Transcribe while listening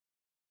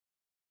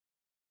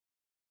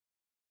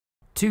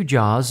2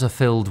 jars are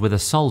filled with a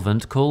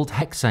solvent called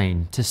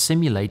hexane to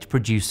simulate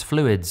produced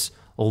fluids,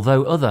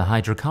 although other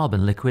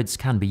hydrocarbon liquids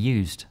can be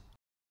used.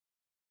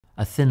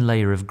 A thin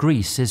layer of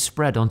grease is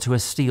spread onto a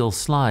steel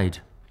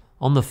slide.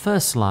 On the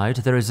first slide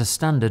there is a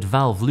standard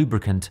valve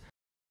lubricant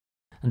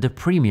and a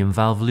premium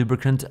valve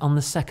lubricant on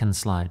the second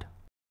slide.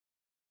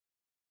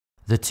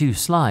 The 2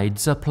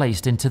 slides are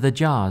placed into the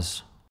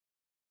jars.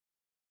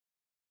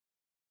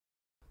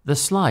 The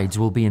slides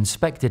will be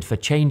inspected for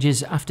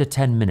changes after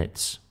 10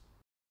 minutes.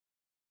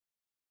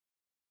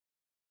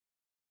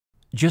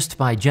 Just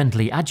by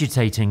gently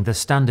agitating the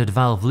standard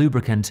valve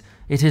lubricant,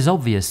 it is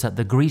obvious that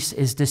the grease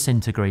is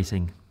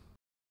disintegrating.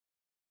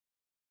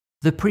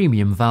 The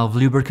premium valve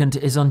lubricant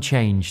is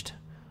unchanged.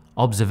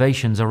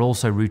 Observations are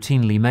also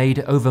routinely made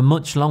over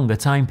much longer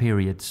time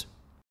periods.